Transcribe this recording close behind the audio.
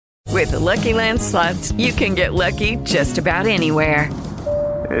With the Lucky Land Slots, you can get lucky just about anywhere.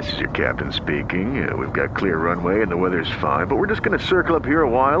 This is your captain speaking. We've got clear runway and the weather's fine, but we're just going to circle up here a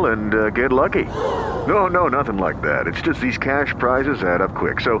while and get lucky. No, nothing like that. It's just these cash prizes add up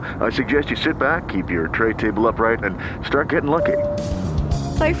quick. So I suggest you sit back, keep your tray table upright, and start getting lucky.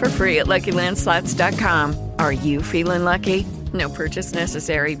 Play for free at LuckyLandSlots.com. Are you feeling lucky? No purchase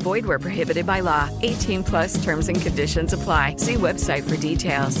necessary. Void where prohibited by law. 18+ terms and conditions apply. See website for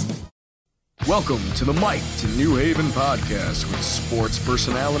details. Welcome to the Mike to New Haven podcast with sports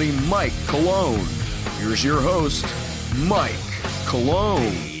personality Mike Cologne. Here's your host, Mike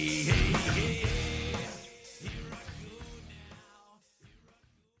Cologne.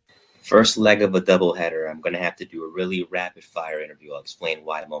 First leg of a doubleheader. I'm going to have to do a really rapid-fire interview. I'll explain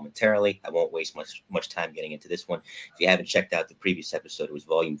why momentarily. I won't waste much time getting into this one. If you haven't checked out the previous episode, it was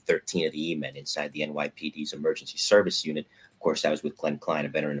volume 13 of the E-Men inside the NYPD's Emergency Service Unit. Of course, that was with Glenn Klein, a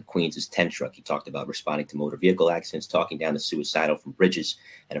veteran of Queens' 10 truck. He talked about responding to motor vehicle accidents, talking down the suicidal from bridges,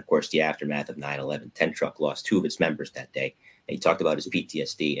 and, of course, the aftermath of 9/11. 10 truck lost 2 of its members that day. And he talked about his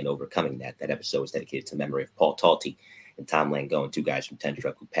PTSD and overcoming that. That episode was dedicated to the memory of Paul Talty and Tom Langone, 2 guys from 10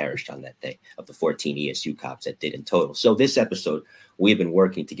 truck who perished on that day, of the 14 ESU cops that did in total. So this episode we've been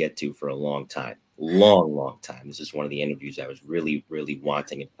working to get to for a long time, long time. This is one of the interviews I was really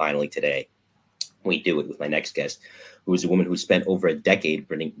wanting. And finally today, we do it with my next guest, who is a woman who spent over a decade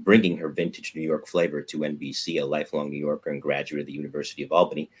bringing her vintage New York flavor to NBC, a lifelong New Yorker and graduate of the University of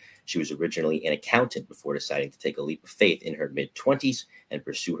Albany. She was originally an accountant before deciding to take a leap of faith in her mid-20s and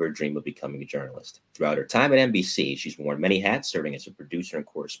pursue her dream of becoming a journalist. Throughout her time at NBC, she's worn many hats, serving as a producer and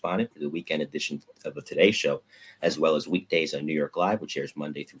correspondent for the weekend edition of the Today Show, as well as weekdays on New York Live, which airs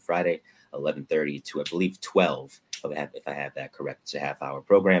Monday through Friday, 11:30 to, I believe, 12, if I have that correct. It's a half-hour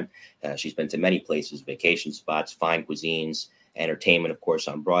program. She's been to many places, vacation spots, fine cuisines, entertainment, of course,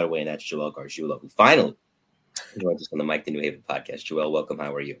 on Broadway, and that's Joelle Gargiulo, who finally joins us on the Mike the New Haven podcast. Joelle, welcome.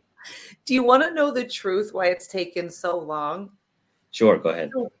 How are you? Do you want to know the truth, why it's taken so long? Sure, go ahead.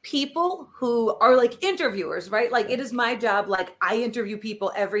 So people who are like interviewers, right? Like it is my job. Like I interview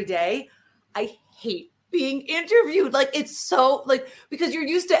people every day. I hate being interviewed. Like it's so like, because you're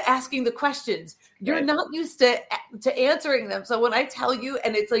used to asking the questions. You're Right. not used to answering them. So when I tell you,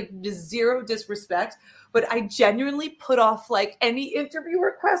 and it's like zero disrespect, but I genuinely put off like any interview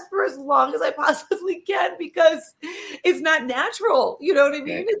request for as long as I possibly can because it's not natural. You know what I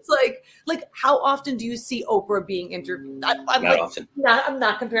mean? Right. It's like how often do you see Oprah being interviewed? I'm Not like, often. I'm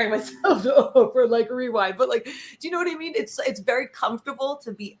not comparing myself to Oprah, like rewind, but like, do you know what I mean? It's very comfortable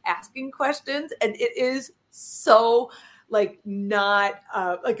to be asking questions, and it is so like not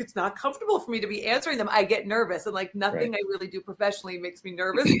like it's not comfortable for me to be answering them. I get nervous, and like nothing Right. I really do professionally makes me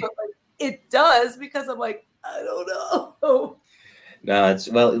nervous, but like it does because I'm like, I don't know. No,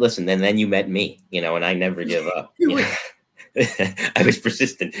 listen, then you met me, and I never give up. You were- I was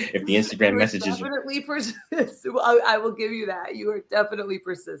persistent. If the Instagram messages, definitely persistent. I will give you that. You are definitely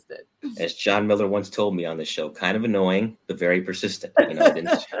persistent. as John Miller once told me on the show, kind of annoying, but very persistent, and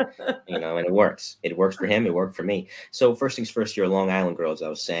it works. It works for him. It worked for me. So first things first, you're a Long Island girl, as I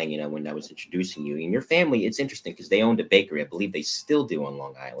was saying, when I was introducing you, and your family, it's interesting because they owned a bakery. I believe they still do on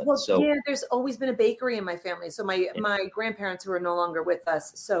Long Island. Well, So yeah, there's always been a bakery in my family. So my grandparents, who are no longer with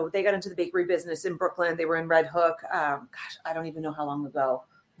us, so they got into the bakery business in Brooklyn. They were in Red Hook. I don't even know how long ago.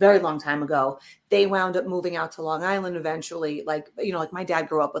 Very long time ago. They wound up moving out to Long Island eventually. Like my dad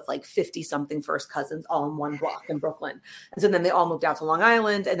grew up with like 50 something first cousins all in one block in Brooklyn. And so then they all moved out to Long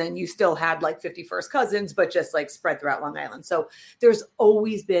Island, and then you still had like 50 first cousins, but just like spread throughout Long Island. So there's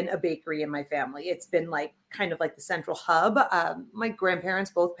always been a bakery in my family. It's been like kind of like the central hub. My grandparents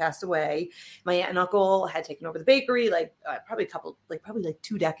both passed away. My aunt and uncle had taken over the bakery probably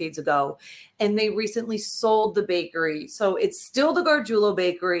 2 decades ago. And they recently sold the bakery. So it's still the Gargiulo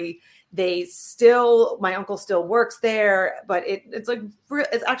bakery. My uncle still works there, but it's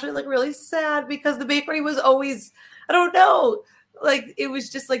actually like really sad because the bakery was always, I don't know, like it was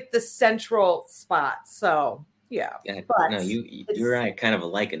just like the central spot. So yeah. No, you're right, kind of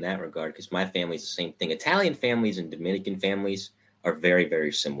alike in that regard, because my family's the same thing. Italian families and Dominican families are very,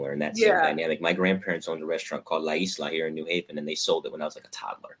 very similar in that same dynamic. My grandparents owned a restaurant called La Isla here in New Haven, and they sold it when I was like a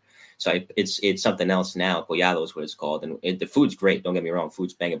toddler. So it's something else now. Collado is what it's called. And the food's great. Don't get me wrong.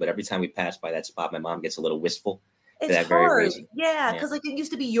 Food's banging. But every time we pass by that spot, my mom gets a little wistful. It's hard. Yeah. Because like it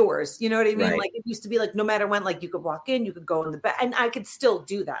used to be yours. You know what I mean? Right. Like it used to be like no matter when, like you could walk in, you could go in the back. And I could still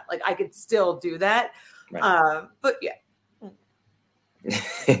do that. Like I could still do that. Right. But yeah.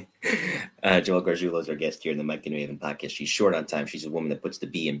 Joelle Gargiulo is our guest here in the Mike the New Haven podcast. She's short on time. She's a woman that puts the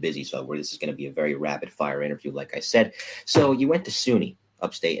B in busy. So this is going to be a very rapid fire interview, like I said. So you went to SUNY.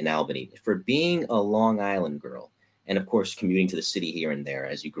 upstate in Albany. For being a Long Island girl, and of course commuting to the city here and there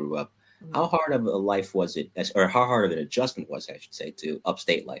as you grew up, how hard of a life was it, or how hard of an adjustment was it, I should say, to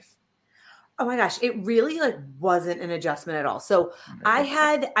upstate life? Oh my gosh, it really wasn't an adjustment at all. So I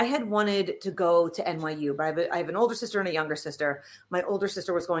had wanted to go to NYU, but I have an older sister and a younger sister. My older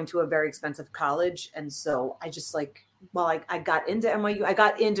sister was going to a very expensive college. And so I just I got into NYU, I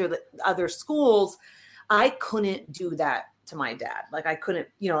got into the other schools. I couldn't do that to my dad. Like I couldn't,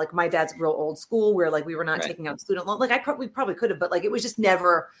 my dad's real old school where we were not taking out student loan. We probably could have, but it was just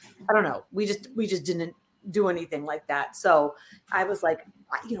never, I don't know. We just didn't do anything like that. So I was I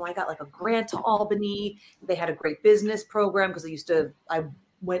got a grant to Albany. They had a great business program because I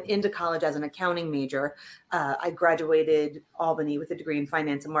went into college as an accounting major. I graduated Albany with a degree in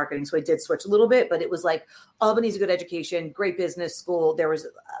finance and marketing. So I did switch a little bit, but it was Albany's a good education, great business school. There was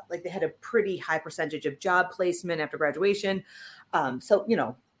they had a pretty high percentage of job placement after graduation. So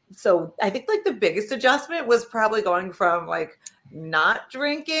I think the biggest adjustment was probably going from not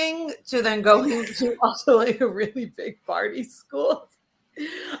drinking to then going to also a really big party school.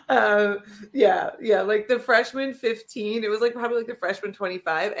 The freshman 15, it was probably the freshman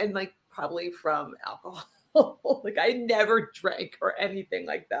 25, and probably from alcohol. I never drank or anything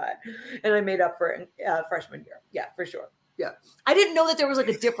like that, and I made up for it freshman year. Yeah, for sure. Yeah, I didn't know that there was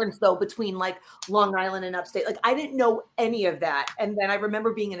a difference though between Long Island and upstate. I didn't know any of that, and then I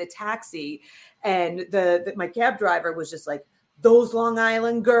remember being in a taxi, and my cab driver was just those Long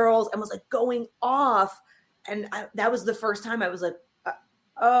Island girls, and was going off, and that was the first time I was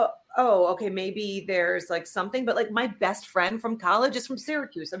okay, maybe there's something, but my best friend from college is from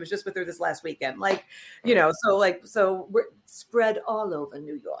Syracuse. I was just with her this last weekend. So we're spread all over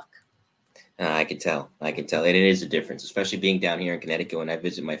New York. I can tell. And it is a difference, especially being down here in Connecticut. When I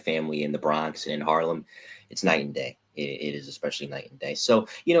visit my family in the Bronx and in Harlem, it's night and day. It is especially night and day. So,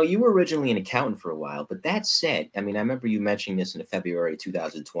 you were originally an accountant for a while, but that said, I remember you mentioning this in a February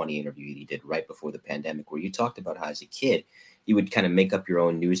 2020 interview you did right before the pandemic, where you talked about how as a kid, you would kind of make up your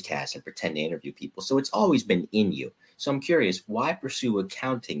own newscasts and pretend to interview people. So it's always been in you. So I'm curious, why pursue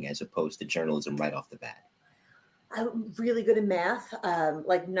accounting as opposed to journalism right off the bat? I'm really good at math.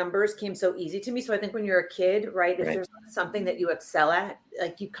 Numbers came so easy to me. So I think when you're a kid, right, if there's something that you excel at,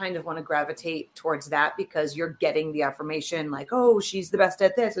 you kind of want to gravitate towards that because you're getting the affirmation oh, she's the best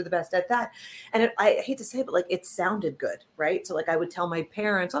at this or the best at that. And I hate to say it, but it sounded good, right? So I would tell my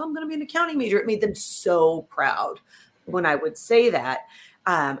parents, oh, I'm going to be an accounting major. It made them so proud when I would say that.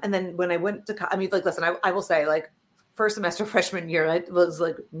 And then when I went to, listen, I will say first semester freshman year, I was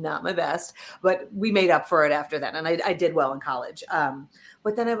not my best, but we made up for it after that. And I did well in college.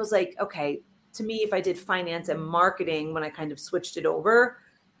 But then I was okay, to me, if I did finance and marketing, when I kind of switched it over,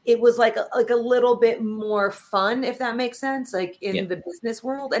 it was a little bit more fun, if that makes sense, in the business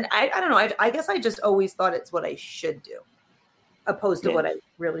world. And I don't know, I guess I just always thought it's what I should do opposed to what I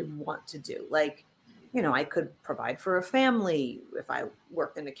really want to do. I could provide for a family if I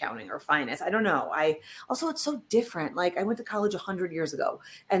worked in accounting or finance. I don't know. It's so different. I went to college 100 years ago.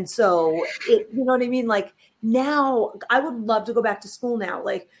 And so you know what I mean? Now I would love to go back to school now,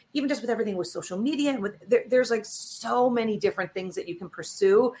 even just with everything with social media and there's so many different things that you can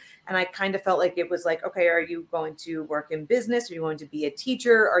pursue. And I kind of felt it was okay, are you going to work in business? Are you going to be a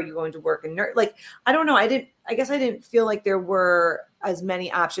teacher? Are you going to work in I don't know. I guess I didn't feel there were as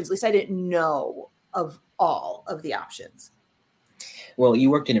many options. At least I didn't know of all of the options. Well,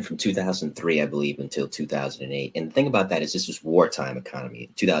 you worked in it from 2003, I believe, until 2008. And the thing about that is this was wartime economy.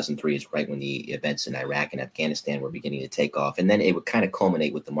 2003 is right when the events in Iraq and Afghanistan were beginning to take off. And then it would kind of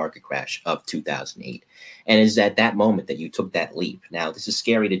culminate with the market crash of 2008. And it's at that moment that you took that leap. Now, this is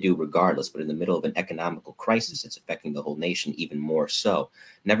scary to do regardless, but in the middle of an economical crisis, it's affecting the whole nation even more so.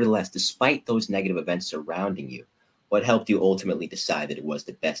 Nevertheless, despite those negative events surrounding you, what helped you ultimately decide that it was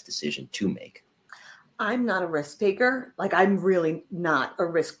the best decision to make? I'm not a risk taker. I'm really not a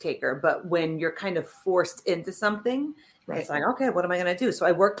risk taker. But when you're kind of forced into something, it's okay, what am I going to do? So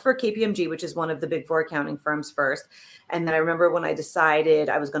I worked for KPMG, which is one of the big four accounting firms first. And then I remember when I decided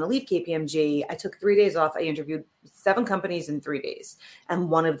I was going to leave KPMG, I took 3 days off. I interviewed 7 companies in 3 days. And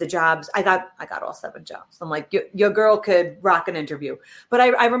one of the jobs, I got all 7 jobs. I'm your girl could rock an interview. But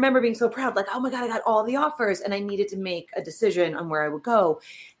I remember being so proud, oh my God, I got all the offers. And I needed to make a decision on where I would go.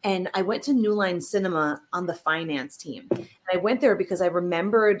 And I went to New Line Cinema on the finance team. And I went there because I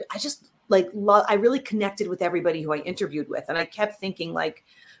remembered, I really connected with everybody who I interviewed with. And I kept thinking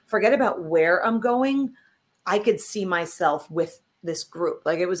forget about where I'm going. I could see myself with this group.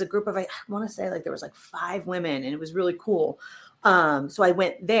 It was a group of, I want to say there was 5 women and it was really cool. So I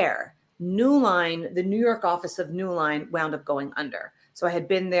went there. New Line, the New York office of New Line wound up going under. So I had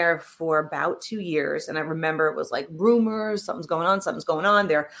been there for about 2 years. And I remember it was like rumors, something's going on.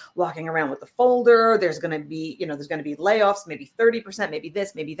 They're walking around with the folder. There's going to be layoffs, maybe 30%, maybe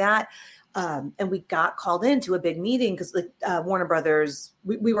this, maybe that. And we got called into a big meeting because Warner Brothers,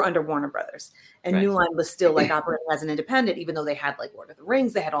 we were under Warner Brothers, and New Line was still like operating as an independent, even though they had like Lord of the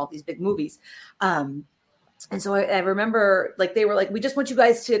Rings, they had all these big movies. And so I remember like, they were like, we just want you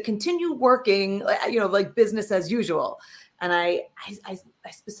guys to continue working, like business as usual. And I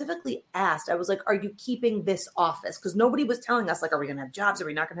specifically asked, I was like, are you keeping this office? Because nobody was telling us like, are we going to have jobs? Are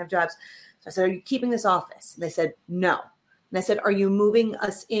we not going to have jobs? So I said, are you keeping this office? And they said, no. And I said, are you moving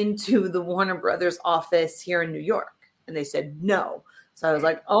us into the Warner Brothers office here in New York? And they said, no. So I was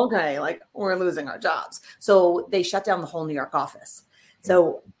like, okay, like we're losing our jobs. So they shut down the whole New York office.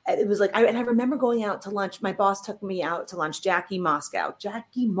 So it was like, I remember going out to lunch. My boss took me out to lunch, Jackie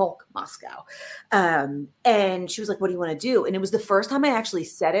Molk Moscow. And she was like, what do you want to do? And it was the first time I actually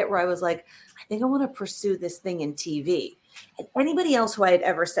said it, where I was like, I think I want to pursue this thing in TV. And anybody else who I had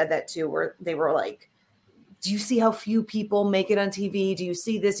ever said that to, where they were like, do you see how few people make it on TV? Do you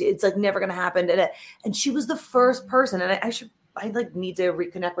see this? It's like never going to happen. And she was the first person. And I need to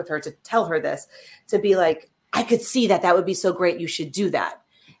reconnect with her to tell her this, to be like, I could see that would be so great. You should do that.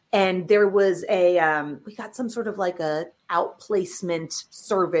 And there was we got some sort of like a outplacement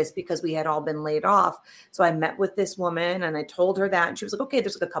service because we had all been laid off. So I met with this woman and I told her that, and she was like, okay,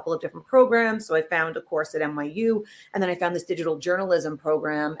 there's like a couple of different programs. So I found a course at NYU, and then I found this digital journalism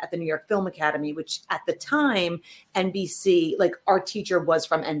program at the New York Film Academy, which at the time, NBC, like our teacher was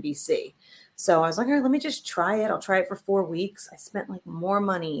from NBC. So I was like, all right, let me just try it. I'll try it for 4 weeks. I spent like more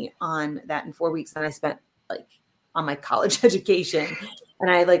money on that in 4 weeks than I spent like on my college education. And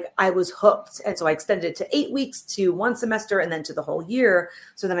I was hooked. And so I extended it to 8 weeks, to 1 semester, and then to the whole year.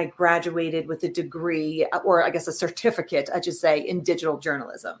 So then I graduated with a degree, or I guess a certificate, I should say, in digital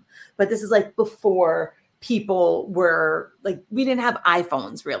journalism. But this is like before people were like, we didn't have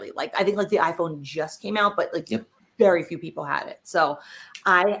iPhones really. Like, I think like the iPhone just came out, but like very few people had it. So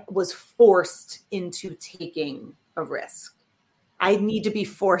I was forced into taking a risk. I need to be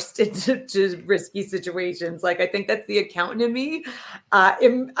forced into risky situations. Like, I think that's the accountant in me. I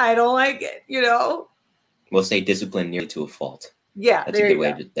don't like it, We'll say discipline nearly to a fault. Yeah, that's a good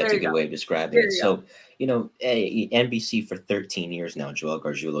way. That's a good way of describing it. So, NBC for 13 years now. Joel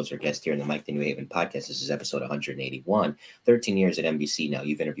Gargiulo is our guest here in the Mike the New Haven podcast. This is episode 181. 13 years at NBC now.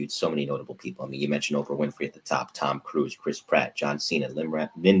 You've interviewed so many notable people. I mean, you mentioned Oprah Winfrey at the top, Tom Cruise, Chris Pratt, John Cena,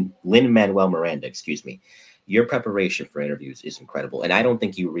 Lin-Manuel Miranda. Excuse me. Your preparation for interviews is incredible. And I don't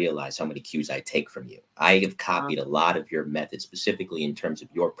think you realize how many cues I take from you. I have copied a lot of your methods, specifically in terms of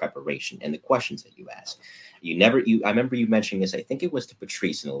your preparation and the questions that you ask. I remember you mentioning this, I think it was to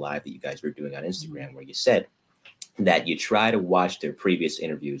Patrice in a live that you guys were doing on Instagram, where you said that you try to watch their previous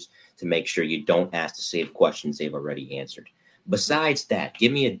interviews to make sure you don't ask the same questions they've already answered. Besides that,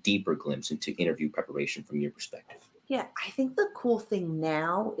 give me a deeper glimpse into interview preparation from your perspective. Yeah, I think the cool thing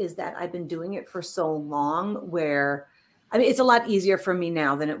now is that I've been doing it for so long, where, I mean, it's a lot easier for me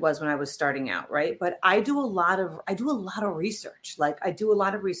now than it was when I was starting out, right? But I do a lot of research. Like, I do a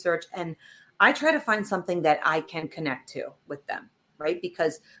lot of research, and I try to find something that I can connect to with them, right?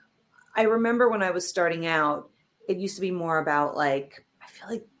 Because I remember when I was starting out, it used to be more about like, I feel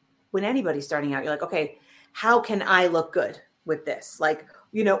like when anybody's starting out, you're like, okay, how can I look good with this? Like,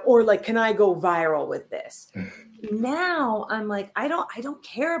 or like, can I go viral with this? Now I'm like, I don't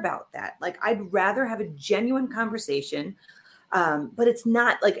care about that. Like, I'd rather have a genuine conversation. But it's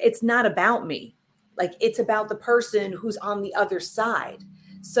not about me. Like, it's about the person who's on the other side.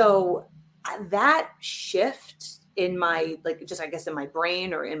 So that shift in my, like, just, I guess, in my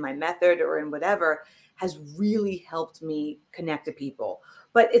brain or in my method or in whatever has really helped me connect to people.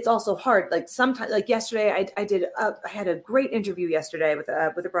 But it's also hard. Like, sometimes, like yesterday, I had a great interview yesterday with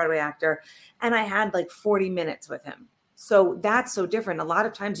a Broadway actor, and I had like 40 minutes with him. So that's so different. A lot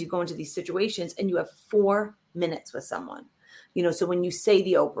of times you go into these situations and you have 4 minutes with someone, so when you say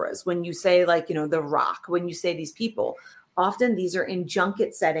the Oprahs, when you say like, The Rock, when you say these people, often these are in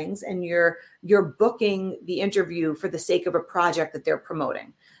junket settings, and you're booking the interview for the sake of a project that they're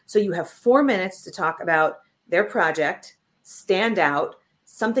promoting. So you have 4 minutes to talk about their project, stand out,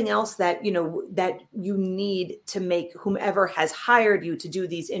 something else that you need to make whomever has hired you to do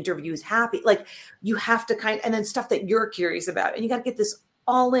these interviews happy. Like, you have to and then stuff that you're curious about, and you got to get this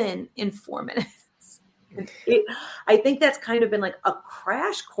all in 4 minutes. I think that's kind of been like a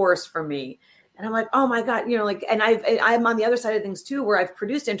crash course for me And I'm like, oh my God, like, and I'm on the other side of things too, where I've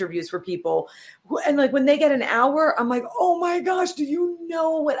produced interviews for people and like when they get an hour, I'm like, oh my gosh, do you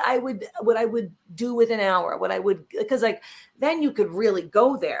know what I would do with an hour? Because like, then you could really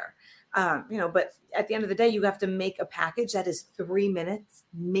go there. But at the end of the day, you have to make a package that is 3 minutes.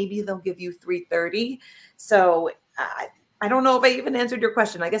 Maybe they'll give you 3:30. So I don't know if I even answered your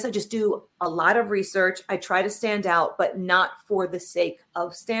question. I guess I just do a lot of research. I try to stand out, but not for the sake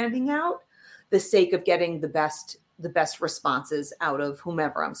of standing out, the sake of getting the best responses out of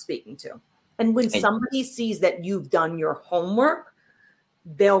whomever I'm speaking to. And when somebody sees that you've done your homework,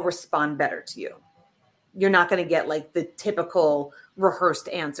 they'll respond better to you. You're not going to get like the typical rehearsed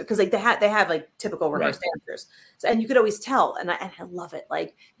answer because like they have like typical rehearsed answers. So, and you could always tell. And I love it.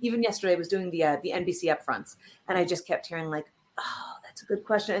 Like even yesterday I was doing the NBC upfronts and I just kept hearing like, oh, that's a good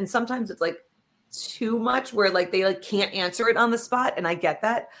question. And sometimes it's like too much where like they like can't answer it on the spot. And I get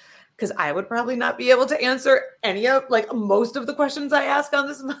that because I would probably not be able to answer any of like most of the questions I ask on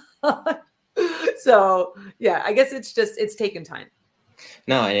this spot. So yeah, I guess it's taken time.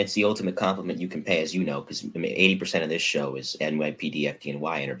 No, and it's the ultimate compliment you can pay, as you know, because 80% of this show is NYPD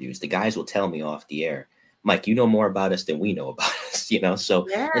FDNY interviews. The guys will tell me off the air, Mike, you know more about us than we know about us, So,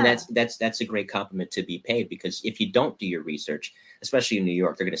 yeah. And that's a great compliment to be paid because if you don't do your research, especially in New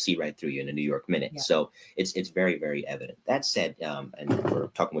York, they're going to see right through you in a New York minute. Yeah. So it's very, very evident. That said, and we're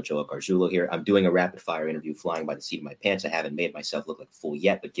talking with Joel Gargiulo here. I'm doing a rapid fire interview flying by the seat of my pants. I haven't made myself look like a fool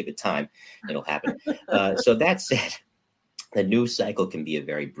yet, but give it time. It'll happen. So that said, the news cycle can be a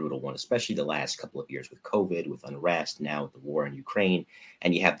very brutal one, especially the last couple of years with COVID, with unrest, now with the war in Ukraine.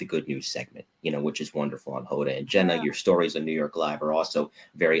 And you have the good news segment, which is wonderful on Hoda. And Jenna, your stories on New York Live are also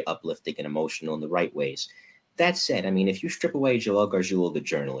very uplifting and emotional in the right ways. That said, I mean, if you strip away Joel Gargiulo, the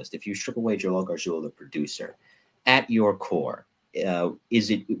journalist, if you strip away Joel Gargiulo, the producer, at your core,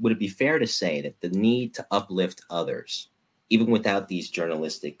 would it be fair to say that the need to uplift others, even without these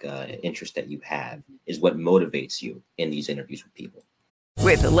journalistic interests that you have, is what motivates you in these interviews with people?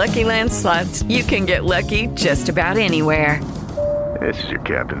 With the Lucky Land Slots, you can get lucky just about anywhere. This is your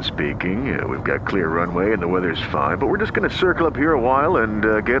captain speaking. We've got clear runway and the weather's fine, but we're just going to circle up here a while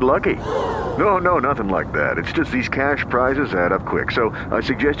and get lucky. No, nothing like that. It's just these cash prizes add up quick. So I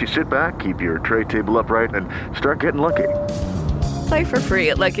suggest you sit back, keep your tray table upright, and start getting lucky. Play for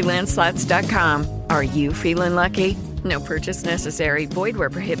free at LuckyLandSlots.com. Are you feeling lucky? No purchase necessary. Void where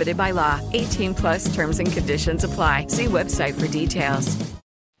prohibited by law. 18+ terms and conditions apply. See website for details.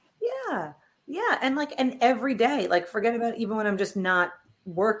 Yeah. And every day, like forget about even when I'm just not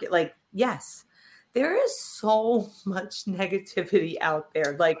working. Like, yes, there is so much negativity out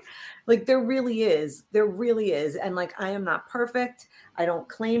there. Like there really is. And like, I am not perfect. I don't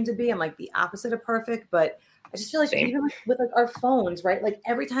claim to be. I'm like the opposite of perfect, but I just feel like even with like our phones, right? Like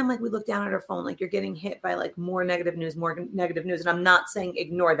every time like we look down at our phone, like you're getting hit by like more negative news. And I'm not saying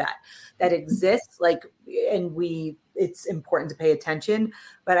ignore that exists. Like, and it's important to pay attention,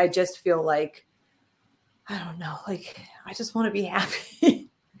 but I just feel like, I don't know, like I just want to be happy.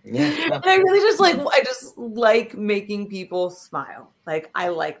 Yeah. And I really I just like making people smile. Like I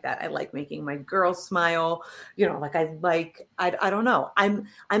like that. I like making my girls smile. Like I don't know. I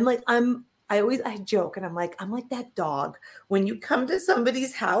joke and I'm like that dog when you come to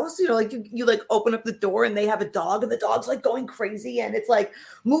somebody's house, like you like open up the door and they have a dog and the dog's like going crazy and it's like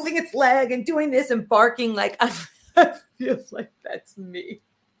moving its leg and doing this and barking. Like I feel like that's me.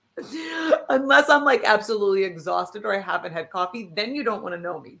 Unless I'm like absolutely exhausted or I haven't had coffee, then you don't want to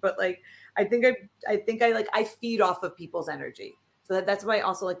know me. But like, I think I feed off of people's energy. So that's why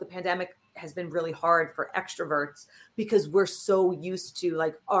also like the pandemic has been really hard for extroverts because we're so used to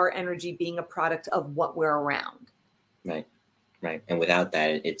like our energy being a product of what we're around. Right. And without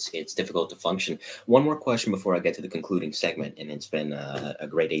that, it's difficult to function. One more question before I get to the concluding segment. And it's been a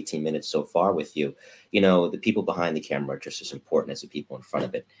great 18 minutes so far with you. The people behind the camera are just as important as the people in front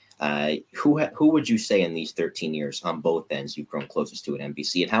of it. Who would you say in these 13 years on both ends you've grown closest to at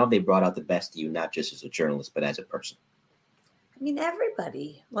NBC, and how have they brought out the best of you, not just as a journalist, but as a person? I mean,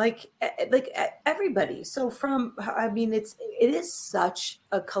 everybody, like everybody. So it is such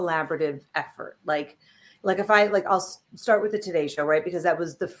a collaborative effort. Like if I'll start with the Today Show, right? Because that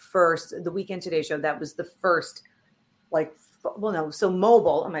was the Weekend Today Show. That was the first, so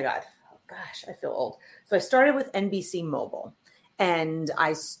mobile. Oh my God. Oh gosh, I feel old. So I started with NBC Mobile. And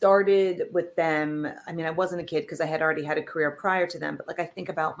I started with them. I mean, I wasn't a kid because I had already had a career prior to them. But like, I think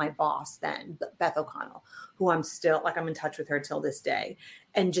about my boss then, Beth O'Connell, who I'm still like, I'm in touch with her till this day.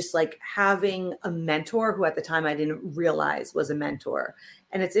 And just like having a mentor who at the time I didn't realize was a mentor.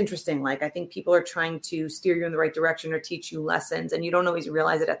 And it's interesting. Like, I think people are trying to steer you in the right direction or teach you lessons. And you don't always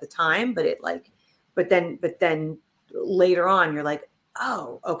realize it at the time, but but then later on, you're like,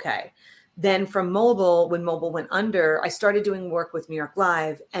 oh, okay. Then from Mobile, when Mobile went under, I started doing work with New York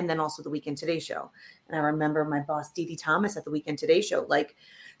Live and then also the Weekend Today Show. And I remember my boss, Dee Dee Thomas, at the Weekend Today Show. Like,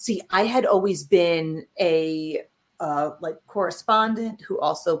 see, I had always been a like correspondent who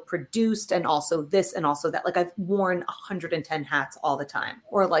also produced and also this and also that. Like, I've worn 110 hats all the time,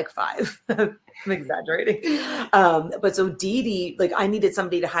 or like 5. I'm exaggerating. But so Dee Dee, like, I needed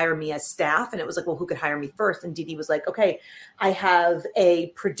somebody to hire me as staff, and it was like, well, who could hire me first? And Dee Dee was like, okay, I have a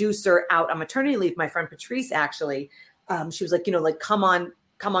producer out on maternity leave. My friend Patrice, actually, she was like, you know, like, come on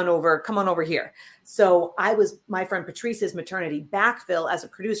over here. So I was my friend Patrice's maternity backfill as a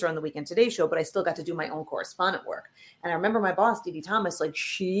producer on the Weekend Today Show, but I still got to do my own correspondent work. And I remember my boss, Dee Dee Thomas, like,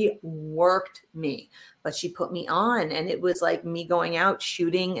 she worked me, but she put me on, and it was like me going out,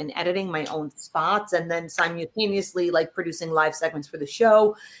 shooting and editing my own spots, and then simultaneously like producing live segments for the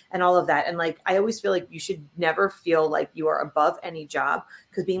show and all of that. And like, I always feel like you should never feel like you are above any job,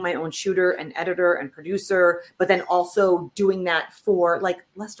 because being my own shooter and editor and producer, but then also doing that for like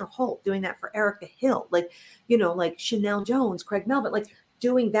Lester Holt, doing that for Erica Hill, like, you know, like Chanel Jones, Craig Melvin, like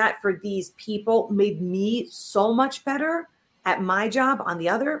doing that for these people made me so much better at my job on the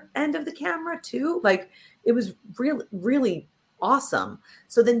other end of the camera too. Like, it was really, really awesome.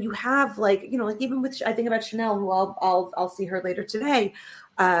 So then you have like, you know, like even with, I think about Chanel, who I'll see her later today.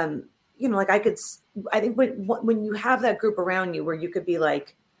 You know, like I think when you have that group around you where you could be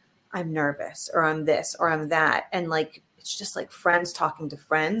like, I'm nervous, or I'm this, or I'm that. And like, it's just like friends talking to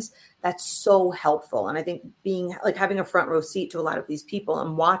friends. That's so helpful. And I think being like having a front row seat to a lot of these people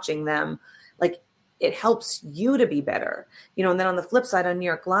and watching them, like, it helps you to be better, you know. And then on the flip side, on New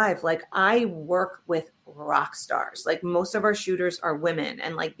York Live, like, I work with rock stars. Like, most of our shooters are women,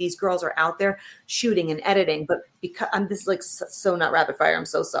 and like these girls are out there shooting and editing. But because I'm this like so not rapid fire, I'm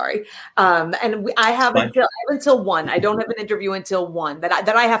so sorry. I have until 1. I don't have an interview until 1 that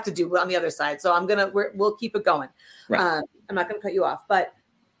I have to do on the other side. So we'll keep it going. Right. I'm not going to cut you off, but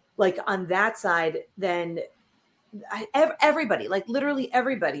like on that side, then everybody, like literally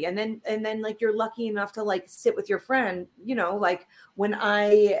everybody. And then like, you're lucky enough to like sit with your friend, you know, like when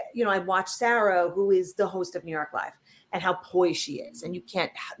I watch Sarah, who is the host of New York Live, and how poised she is. And you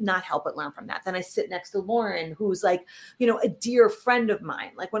can't not help but learn from that. Then I sit next to Lauren, who's like, you know, a dear friend of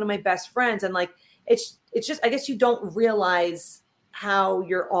mine, like one of my best friends. And like, it's just, I guess you don't realize how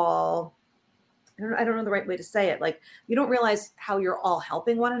you're all, I don't know the right way to say it. Like, you don't realize how you're all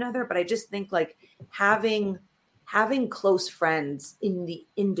helping one another. But I just think like having close friends in the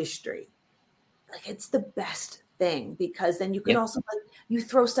industry, like, it's the best thing, because then you can also like, you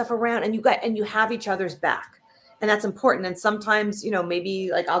throw stuff around and you have each other's back. And that's important. And sometimes, you know,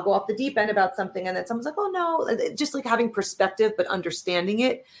 maybe like I'll go off the deep end about something and then someone's like, oh no, just like having perspective, but understanding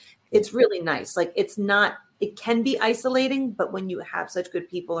it. It's really nice. Like, it can be isolating, but when you have such good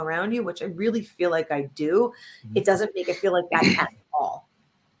people around you, which I really feel like I do, it doesn't make it feel like that at all.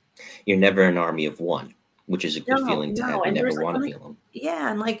 You're never an army of one, which is a good feeling to have. You never want to be alone. Yeah.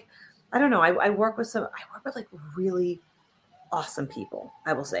 And like, I don't know. I work with like really awesome people.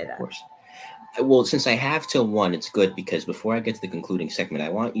 I will say that. Of course. Well, since I have till 1, it's good, because before I get to the concluding segment, I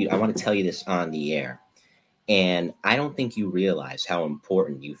want to tell you this on the air. And I don't think you realize how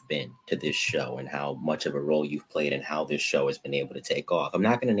important you've been to this show and how much of a role you've played and how this show has been able to take off. I'm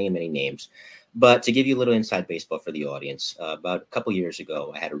not going to name any names, but to give you a little inside baseball for the audience, about a couple years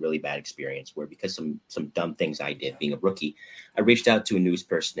ago, I had a really bad experience where, because some dumb things I did being a rookie, I reached out to a news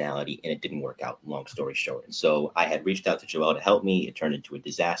personality and it didn't work out, long story short. And so I had reached out to Joelle to help me. It turned into a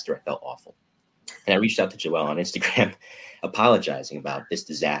disaster. I felt awful. And I reached out to Joelle on Instagram apologizing about this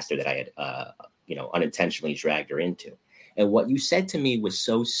disaster that I had unintentionally dragged her into. And what you said to me was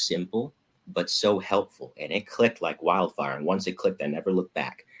so simple, but so helpful. And it clicked like wildfire. And once it clicked, I never looked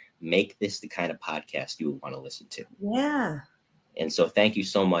back. Make this the kind of podcast you would want to listen to. Yeah. And so thank you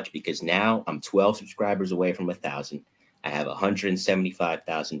so much, because now I'm 12 subscribers away from 1,000. I have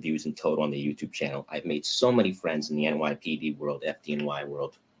 175,000 views in total on the YouTube channel. I've made so many friends in the NYPD world, FDNY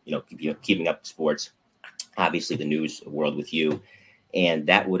world, keeping up sports, obviously the news world with you. And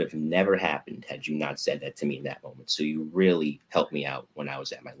that would have never happened had you not said that to me in that moment. So you really helped me out when I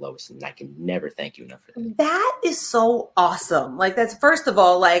was at my lowest, and I can never thank you enough for that. That is so awesome. Like, that's, first of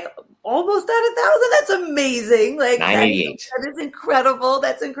all, like, almost at 1,000. That's amazing. Like 988. that is incredible.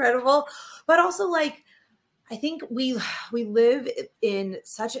 That's incredible. But also, like, I think we live in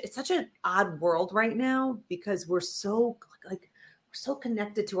such an odd world right now because we're so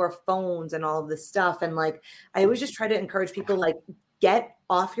connected to our phones and all of this stuff. And like, I always just try to encourage people, like, get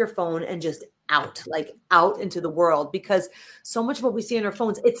off your phone and just out into the world, because so much of what we see in our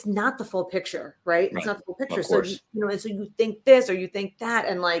phones, it's not the full picture, right? It's not the full picture. So, and so you think this or you think that.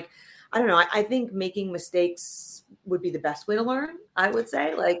 And like, I don't know, I think making mistakes would be the best way to learn, I would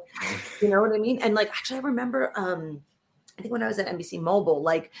say. Like, you know what I mean? And like, actually, I remember, I think when I was at NBC Mobile,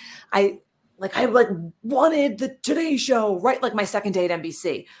 I wanted the Today Show, right? Like my second day at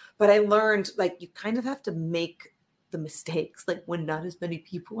NBC, but I learned, like, you kind of have to make the mistakes, like, when not as many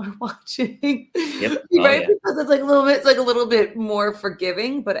people are watching, Yep. right? Because it's like a little bit more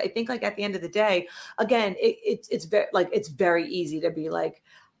forgiving. But I think, like, at the end of the day, again, it's very easy to be like,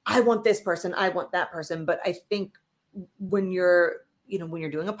 I want this person, I want that person. But I think when you're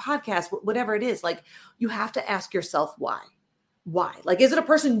doing a podcast, whatever it is, like, you have to ask yourself why. Like, is it a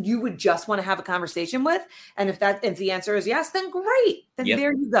person you would just want to have a conversation with? And if the answer is yes, then great. Then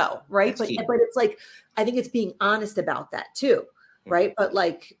there you go. Right. But it's like, I think it's being honest about that too. Right. But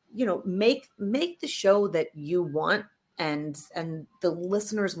like, make the show that you want, and the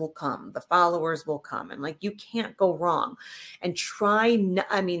listeners will come, the followers will come, and like, you can't go wrong. And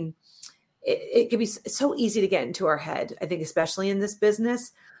it can be so easy to get into our head, I think, especially in this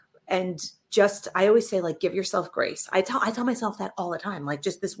business. And just, I always say, like, give yourself grace. I tell myself that all the time. Like,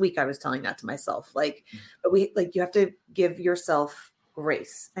 just this week, I was telling that to myself. Like, but you have to give yourself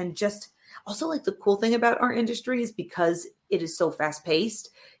grace. And just also, like, the cool thing about our industry is because it is so fast paced.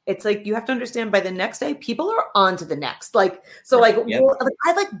 It's like, you have to understand, by the next day, people are on to the next. Like, so like,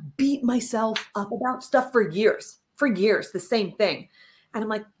 I like beat myself up about stuff for years, the same thing. And I'm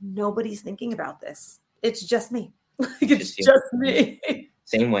like, nobody's thinking about this. It's just me. It's just me.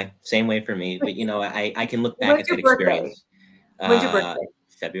 Same way for me. But I can look back at that experience. When's your birthday?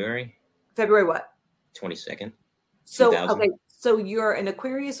 February. February what? 22nd. So 2000. okay, so you're an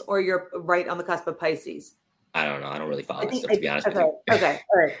Aquarius, or you're right on the cusp of Pisces? I don't know. I don't really follow that stuff, to be honest with you. Okay,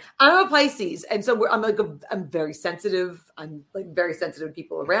 all right. I'm a Pisces, and so I'm very sensitive. I'm like very sensitive to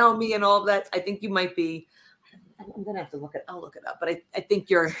people around me and all of that. I think you might be. I'm gonna have to look it. I'll look it up, but I think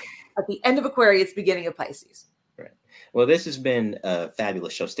you're at the end of Aquarius, beginning of Pisces. Right. Well, this has been a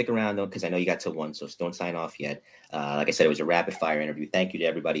fabulous show. Stick around, though, because I know you got till 1, so don't sign off yet. Like I said, it was a rapid-fire interview. Thank you to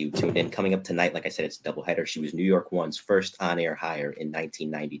everybody who tuned in. Coming up tonight, like I said, it's a doubleheader. She was New York One's first on-air hire in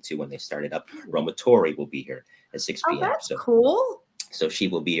 1992 when they started up. Roma Torrey will be here at 6 p.m. Oh, that's cool. So she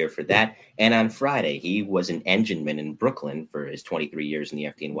will be here for that. And on Friday, he was an engineman in Brooklyn for his 23 years in the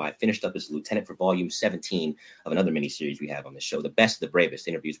FDNY. Finished up as a lieutenant for volume 17 of another miniseries we have on the show, The Best of the Bravest,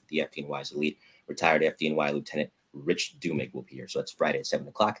 interviews with the FDNY's elite. Retired FDNY Lieutenant Rich Dumig will be here. So that's Friday at 7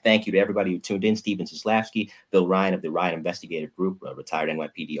 o'clock. Thank you to everybody who tuned in. Steven Zaslavsky, Bill Ryan of the Ryan Investigative Group, retired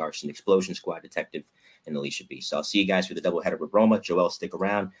NYPD Arson Explosion Squad detective, and Alicia B. So I'll see you guys for the doubleheader with Roma. Joel, stick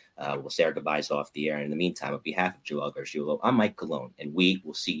around. We'll say our goodbyes off the air. And in the meantime, on behalf of Joel Gargiulo, I'm Mike Colon, and we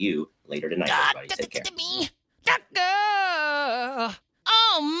will see you later tonight, everybody. Take care. That girl.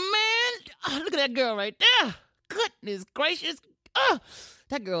 Oh, man. Oh, look at that girl right there. Goodness gracious. Oh,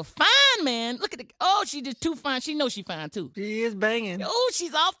 that girl fine, man. Look at the. Oh, she just too fine. She knows she fine, too. She is banging. Oh,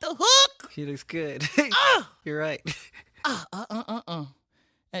 she's off the hook. She looks good. Oh. You're right.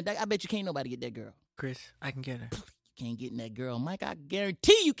 And I bet you can't nobody get that girl. Chris, I can get her. You can't get that girl, Mike. I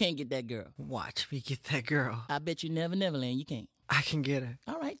guarantee you can't get that girl. Watch me get that girl. I bet you Neverland, you can't. I can get her.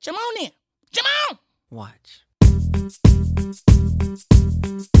 All right, come on then. Come on. Watch. I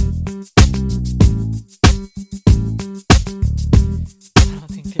don't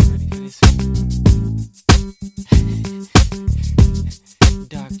think they're ready for this.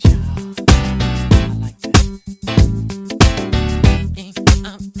 Dark child. I like that.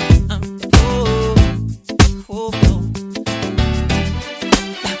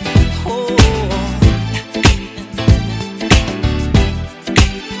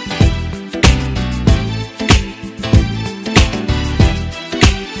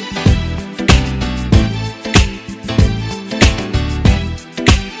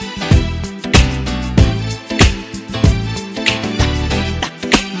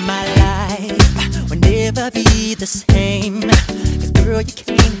 Be the same, 'cause girl, you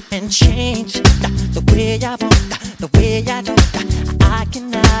came and changed the way I walk, the way I talk. I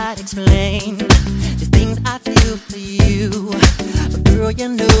cannot explain the things I feel for you, but girl, you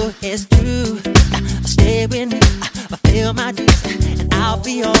know it's true. I'll stay with you, I'll feel my dues, and I'll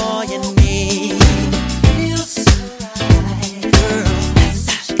be all you need. Feels so right,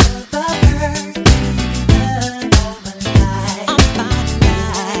 girl.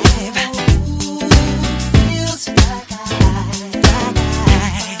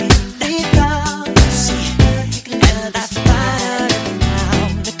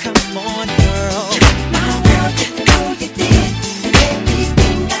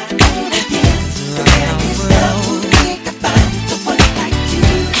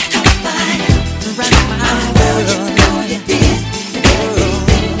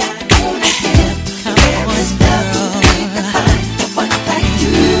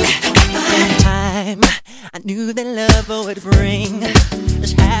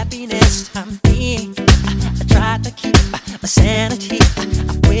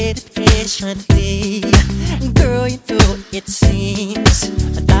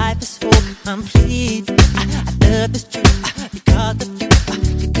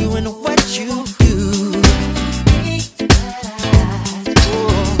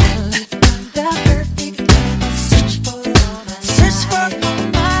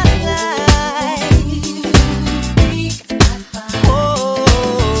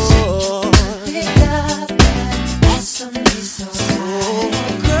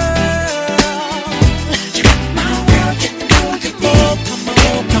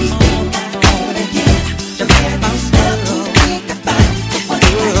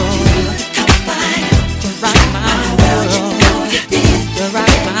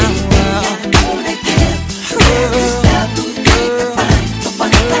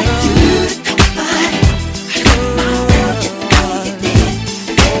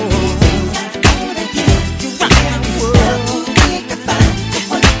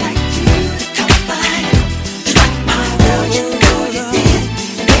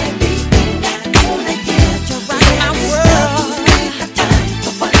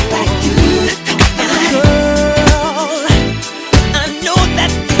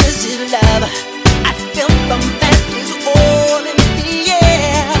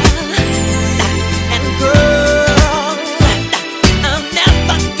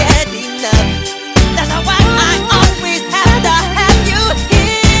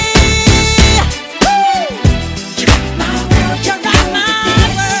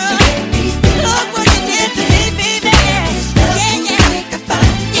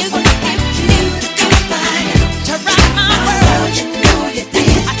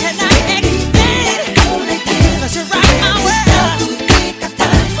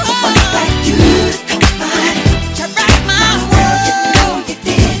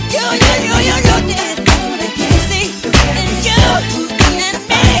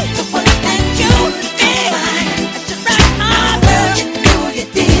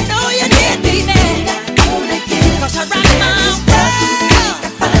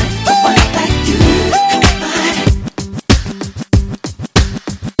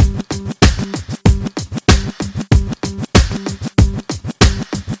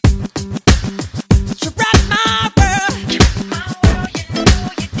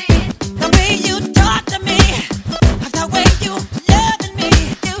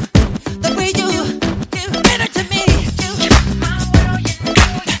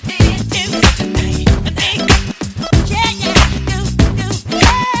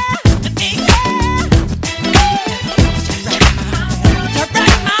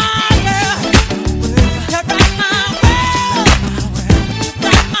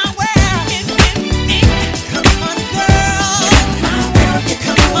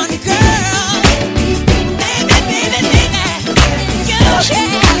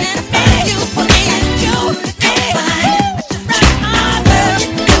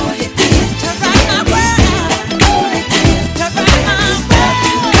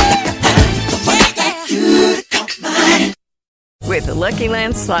 Lucky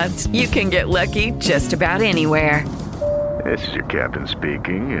Land Slots, you can get lucky just about anywhere. This is your captain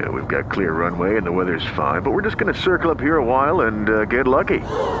speaking. We've got clear runway and the weather's fine, but we're just going to circle up here a while and get lucky.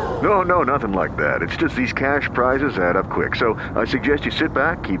 No, nothing like that. It's just these cash prizes add up quick. So I suggest you sit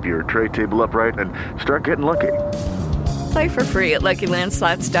back, keep your tray table upright, and start getting lucky. Play for free at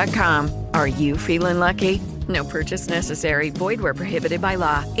LuckyLandSlots.com. Are you feeling lucky? No purchase necessary. Void where prohibited by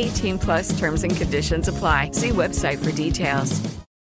law. 18+ terms and conditions apply. See website for details.